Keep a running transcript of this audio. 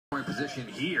position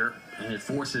here, and it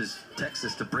forces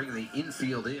Texas to bring the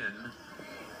infield in.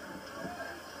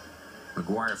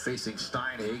 McGuire facing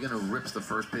Steinhagen, who rips the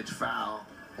first pitch foul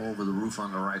over the roof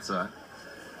on the right side.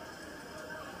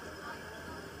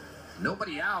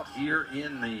 Nobody out here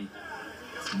in the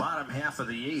bottom half of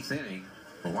the 8th inning.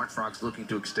 The Horned Frogs looking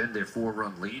to extend their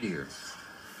 4-run lead here.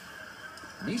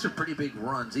 And these are pretty big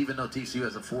runs, even though TCU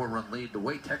has a 4-run lead. The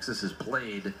way Texas has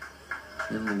played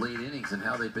in the late innings and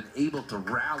how they've been able to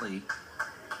rally,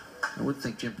 I wouldn't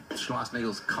think Jim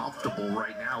Schlossnagel's comfortable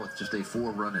right now with just a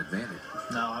 4-run advantage.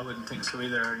 No, I wouldn't think so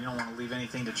either. You don't want to leave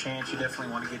anything to chance. You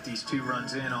definitely want to get these 2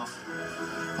 runs in off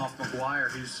McGuire,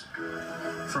 who's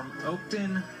from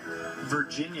Oakton,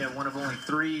 Virginia, one of only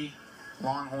 3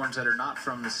 Longhorns that are not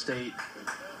from the state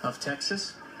of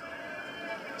Texas.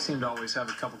 Seem to always have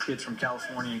a couple kids from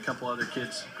California and a couple other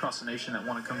kids across the nation that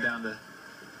want to come down to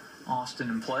Austin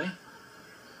and play.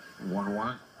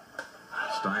 1-1.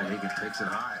 Steinhagen takes it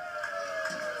high.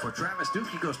 For Travis Duke,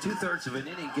 he goes 2/3 of an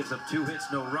inning, gives up 2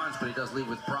 hits, no runs, but he does leave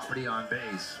with property on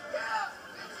base.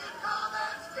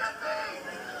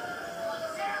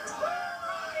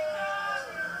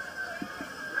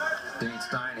 Dane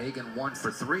Steinhagen 1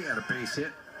 for 3, had a base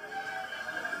hit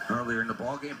earlier in the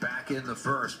ballgame, back in the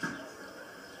first.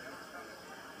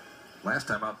 Last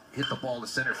time up, hit the ball to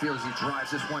center field as he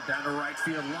drives this one down the right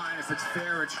field line. If it's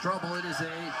fair, it's trouble. It is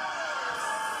a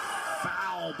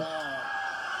foul ball.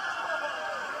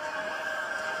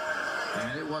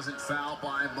 And it wasn't foul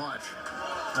by much.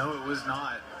 No, it was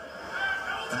not.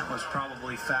 That was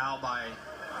probably foul by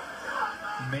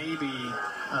maybe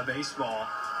a baseball.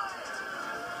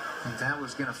 And that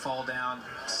was going to fall down.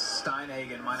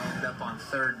 Steinhagen might end up on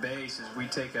 3rd base as we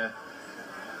take a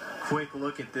quick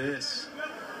look at this.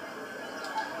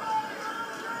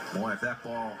 Boy, if that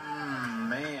ball...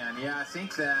 Man, yeah, I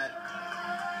think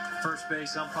that first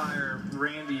base umpire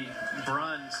Randy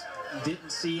Bruns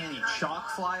didn't see any chalk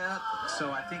fly up,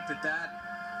 so I think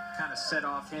that kind of set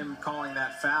off him calling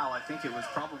that foul. I think it was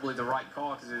probably the right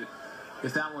call, because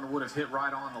if that one would have hit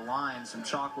right on the line, some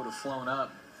chalk would have flown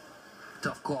up.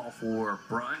 Tough call for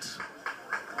Bruns.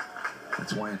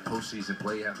 That's why in postseason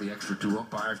play you have the extra 2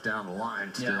 umpires down the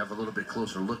line to have a little bit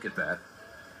closer look at that.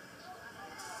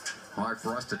 Hard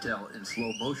for us to tell in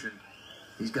slow motion.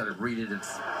 He's got to read it in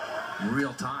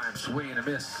real time. Swing and a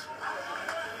miss.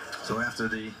 So after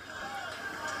the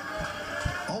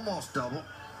almost double,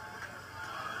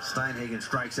 Steinhagen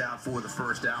strikes out for the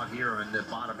first out here in the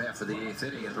bottom half of the 8th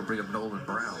inning. It'll bring up Nolan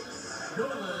Brown.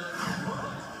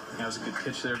 That was a good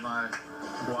pitch there by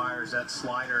McGuire. That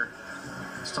slider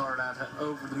started out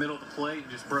over the middle of the plate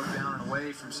and just broke down and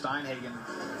away from Steinhagen.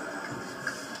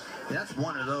 That's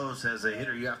one of those, as a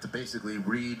hitter, you have to basically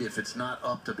read. If it's not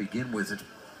up to begin with, it's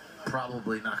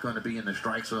probably not going to be in the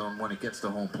strike zone when it gets to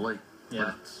home plate. Yeah.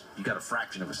 But you got a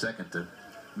fraction of a second to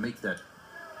make that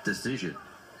decision.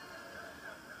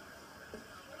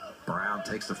 Brown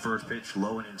takes the first pitch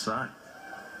low and inside.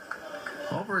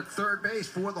 Over at 3rd base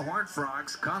for the Horned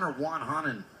Frogs, Connor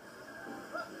Wanhanen.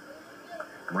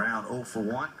 Brown 0 for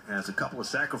 1, has a couple of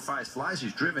sacrifice flies.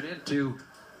 He's driven into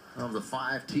of the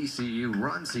 5 TCU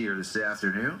runs here this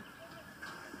afternoon.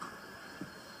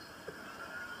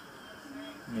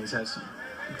 He's had some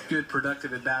good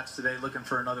productive at-bats today, looking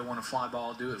for another one, a fly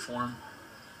ball, do it for him.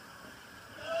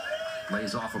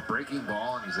 Lays off a breaking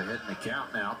ball, and he's ahead in the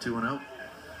count now, 2-0.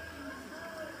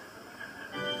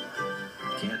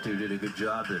 Cantu did a good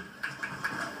job to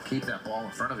keep that ball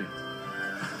in front of him.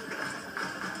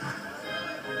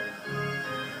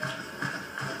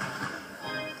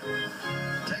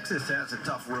 Texas has a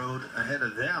tough road ahead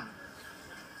of them.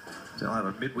 They'll have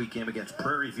a midweek game against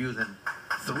Prairie View, then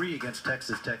 3 against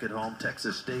Texas Tech at home,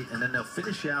 Texas State, and then they'll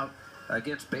finish out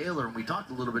against Baylor. And we talked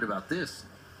a little bit about this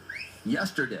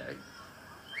yesterday.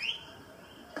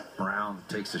 Brown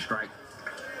takes a strike.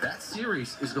 That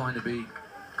series is going to be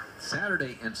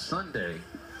Saturday and Sunday,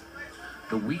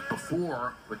 the week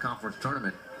before the conference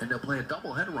tournament, and they'll play a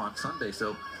doubleheader on Sunday.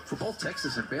 So for both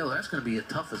Texas and Baylor, that's going to be a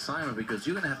tough assignment, because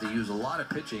you're going to have to use a lot of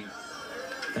pitching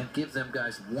and give them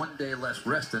guys 1 day less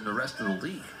rest than the rest of the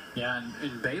league. Yeah,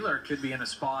 and Baylor could be in a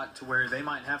spot to where they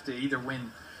might have to either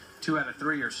win 2 out of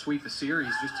 3 or sweep a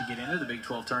series just to get into the Big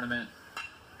 12 tournament.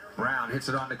 Brown hits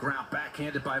it on the ground,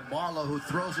 backhanded by Marlowe, who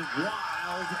throws it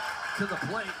wild to the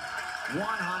plate.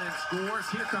 Wanhanen scores.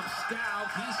 Here comes Scow.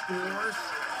 He scores.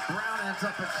 Brown ends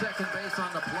up at second base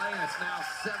on the play, and it's now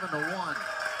 7-1.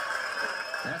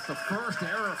 That's the first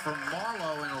error from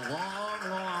Marlowe in a long,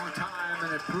 long time,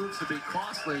 and it proves to be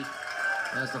costly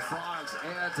as the Frogs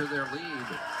add to their lead.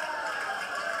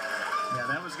 Yeah,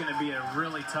 that was going to be a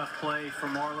really tough play for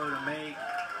Marlowe to make.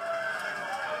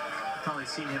 Probably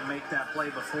seen him make that play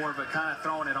before, but kind of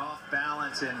throwing it off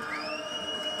balance and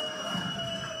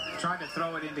trying to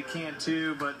throw it into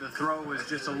Cantu, but the throw was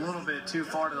just a little bit too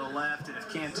far to the left, and if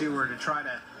Cantu were to try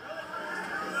to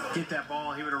get that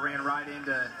ball, he would have ran right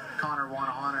into Connor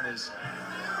Wanahanana's.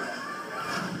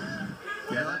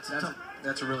 Yeah,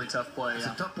 that's a really tough play. It's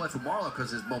a tough play for Marlowe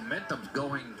because his momentum's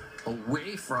going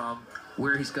away from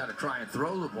where he's got to try and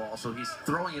throw the ball, so he's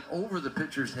throwing it over the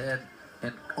pitcher's head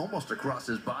and almost across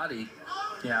his body.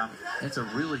 Yeah. It's a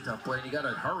really tough play, and you got to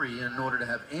hurry in order to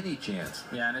have any chance.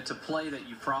 Yeah, and it's a play that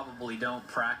you probably don't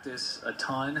practice a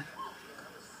ton.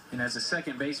 And as a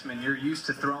second baseman, you're used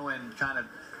to throwing kind of,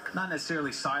 not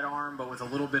necessarily sidearm, but with a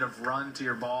little bit of run to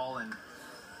your ball. And,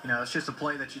 you know, it's just a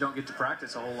play that you don't get to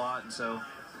practice a whole lot. And so,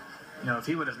 you know, if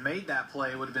he would have made that play,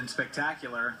 it would have been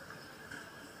spectacular.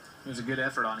 It was a good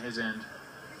effort on his end.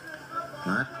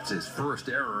 That's his first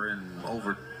error in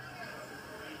over,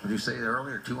 what did you say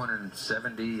earlier,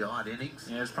 270 odd innings?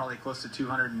 Yeah, it's probably close to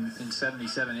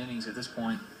 277 innings at this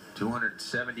point.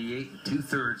 278 and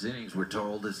 2/3 innings, we're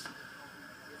told.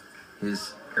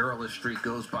 His errorless streak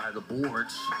goes by the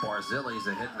boards. Barzilli's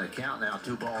ahead in the count now,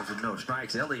 2 balls and no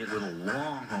strikes. Elliott with a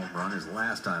long home run his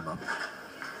last time up.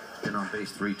 Been on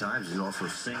base 3 times. He's also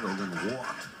singled and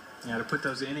walked. Yeah, to put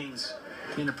those innings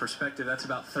into perspective, that's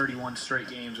about 31 straight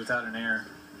games without an error.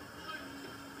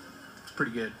 It's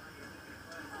pretty good.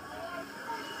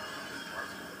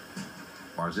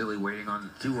 Barzilli waiting on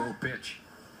the 2-0 pitch.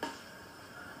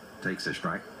 Takes a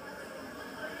strike.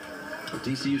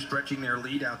 TCU stretching their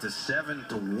lead out to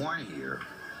 7-1 here.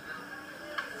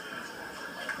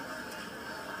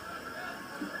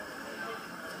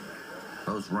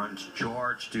 Those runs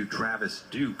charged to Travis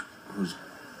Duke, who's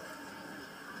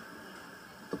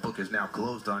the book is now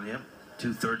closed on him.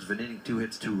 2/3 of an inning, 2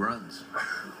 hits, 2 runs.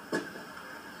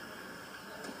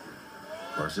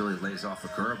 Barzilli lays off a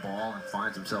curveball and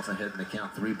finds himself ahead in the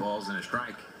count, 3 balls and a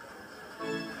strike.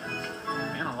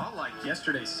 Man, a lot like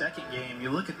yesterday's second game,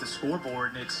 you look at the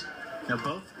scoreboard and it's, you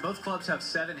know, both clubs have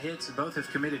 7 hits and both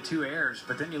have committed 2 errors,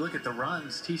 but then you look at the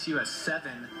runs, TCU has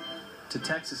 7 to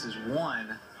Texas's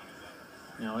 1.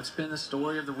 You know, it's been the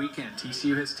story of the weekend.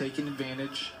 TCU has taken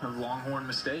advantage of Longhorn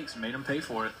mistakes and made them pay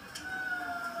for it.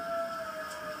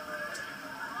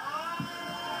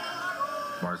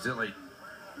 Barzilli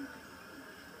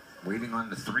waiting on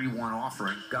the 3-1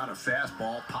 offering, got a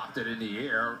fastball, popped it in the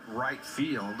air, right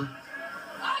field.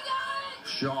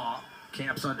 Shaw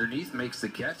camps underneath, makes the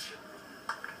catch.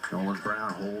 Nolan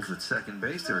Brown holds at second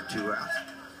base. There are 2 outs.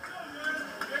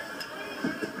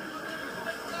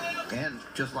 And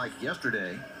just like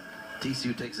yesterday,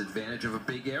 TCU takes advantage of a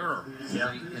big error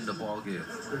late in the ballgame.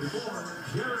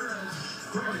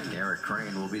 Garrett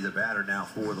Crane will be the batter now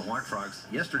for the Horned Frogs.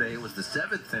 Yesterday it was the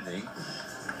 7th inning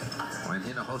when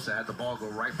Hinojosa had the ball go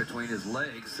right between his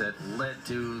legs that led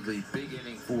to the big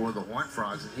inning for the Horned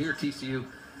Frogs. And here TCU,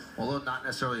 although not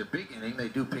necessarily a big inning, they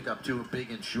do pick up 2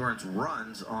 big insurance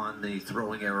runs on the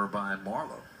throwing error by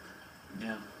Marlowe.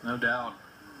 Yeah, no doubt.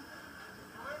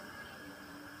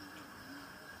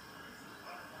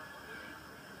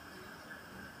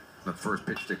 The first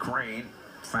pitch to Crane,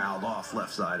 fouled off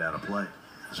left side out of play.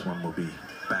 This one will be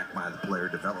back by the Player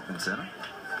Development Center.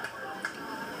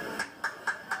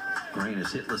 Crane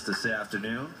is hitless this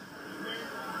afternoon.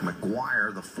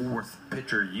 McGuire, the 4th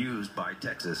pitcher used by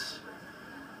Texas.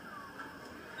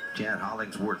 Chad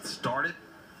Hollingsworth started.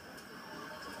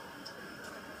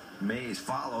 Mays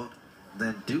followed.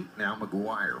 Then Duke, now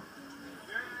McGuire.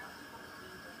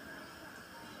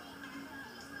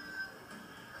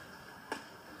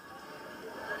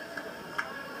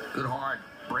 Good hard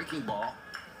breaking ball.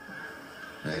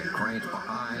 And Crane's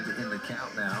behind in the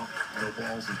count now. No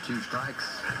balls and 2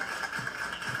 strikes.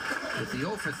 With the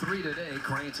 0 for 3 today,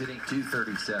 Crane's hitting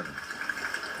 .237.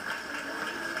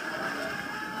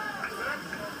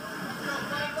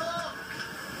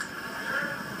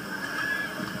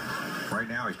 Right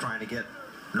now he's trying to get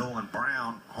Nolan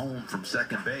Brown home from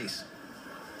second base.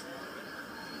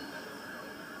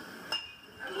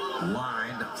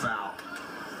 Lined foul.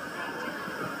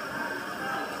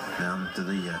 Down to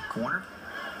the corner.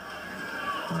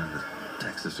 And the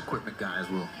Texas equipment guys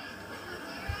will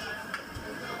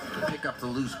pick up the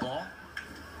loose ball.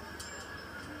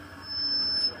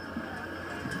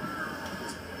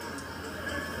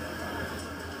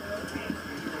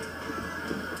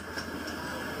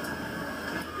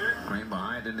 Crane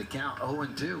behind in the count,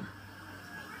 0-2.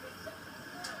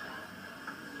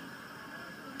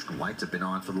 The lights have been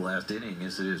on for the last inning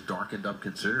as it is darkened up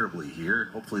considerably here.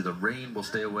 Hopefully the rain will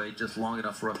stay away just long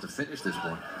enough for us to finish this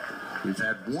one. We've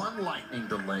had 1 lightning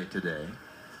delay today.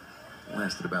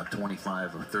 Lasted about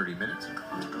 25 or 30 minutes.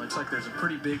 It looks like there's a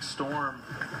pretty big storm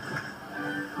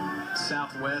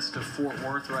southwest of Fort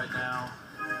Worth right now.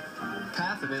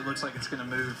 Path of it looks like it's going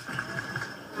to move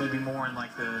maybe more in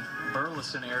like the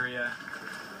Burleson area.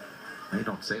 Hey,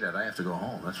 don't say that. I have to go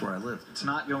home. That's where I live. It's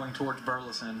not going towards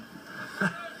Burleson.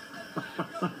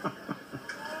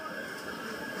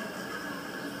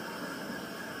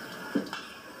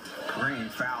 Crane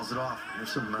fouls it off.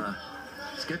 There's some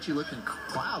sketchy looking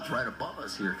clouds right above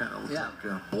us here. Kind of looks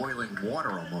like boiling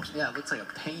water almost. Yeah, it looks like a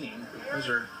painting. Those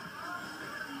are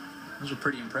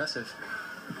pretty impressive.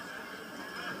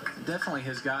 It definitely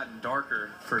has gotten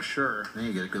darker for sure. Then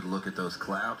you get a good look at those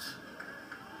clouds.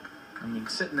 I mean,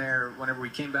 sitting there, whenever we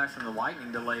came back from the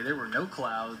lightning delay, there were no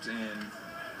clouds and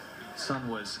sun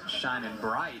was shining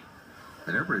bright.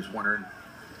 And everybody's wondering,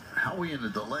 how are we in the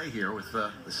delay here with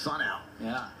the sun out?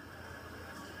 Yeah.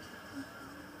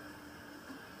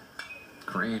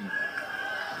 Crane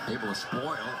able to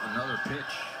spoil another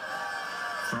pitch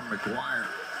from McGuire.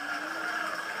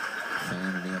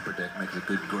 Fan in the upper deck makes a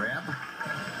good grab.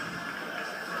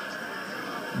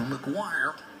 And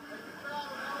McGuire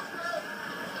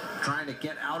trying to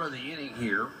get out of the inning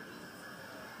here.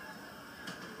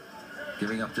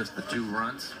 Giving up just the 2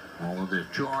 runs. All of the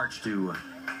charge to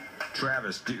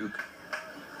Travis Duke.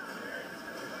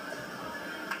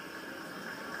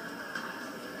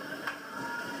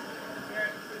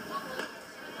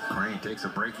 Crane takes a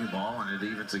breaking ball and it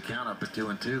evens the count up at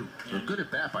 2-2. So good at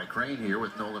bat by Crane here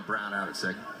with Nolan Brown out at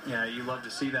second. Yeah, you love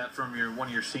to see that from one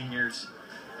of your seniors.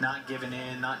 Not giving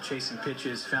in, not chasing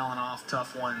pitches, fouling off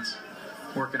tough ones.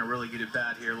 Working a really good at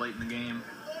bat here late in the game.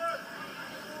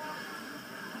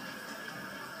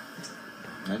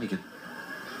 And you can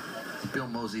Bill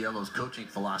Mosiello's coaching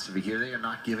philosophy here. They are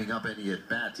not giving up any at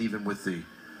bats, even with the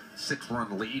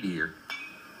 6-run lead here.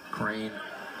 Crane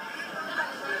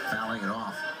fouling it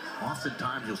off.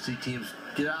 Oftentimes you'll see teams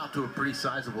get out to a pretty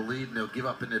sizable lead and they'll give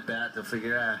up an at bat. They'll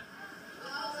figure,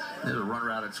 there's a runner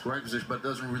out in scoring position, but it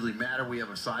doesn't really matter. We have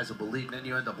a sizable lead, and then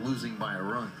you end up losing by a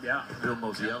run. Yeah. Bill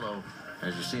Mosiello,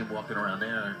 as you see him walking around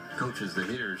there, coaches the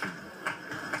hitters.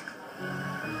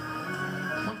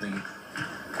 And one thing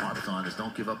he harps on is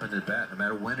don't give up an at bat, no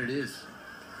matter when it is.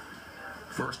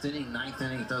 First inning, 9th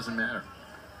inning, it doesn't matter.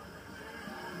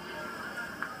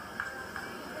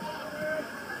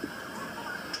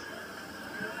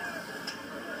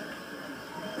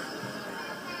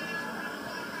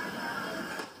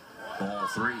 Ball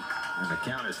 3, and the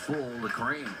count is full to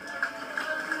Crane.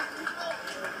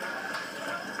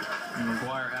 And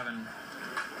McGuire having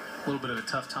a little bit of a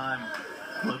tough time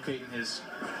locating his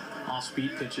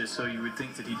off-speed pitches, so you would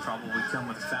think that he'd probably come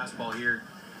with a fastball here.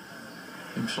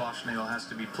 And Schlossnagel has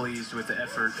to be pleased with the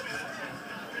effort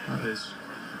of his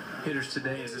hitters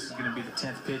today, as this is going to be the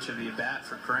 10th pitch of the at-bat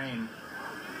for Crane.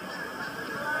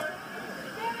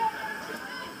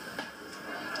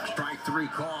 Strike 3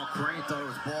 call. Crane thought it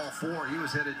was ball 4. He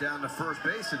was headed down to first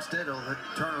base. Instead, he'll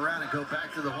turn around and go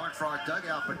back to the Horned Frog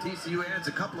dugout. But TCU adds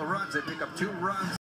a couple of runs. They pick up 2 runs.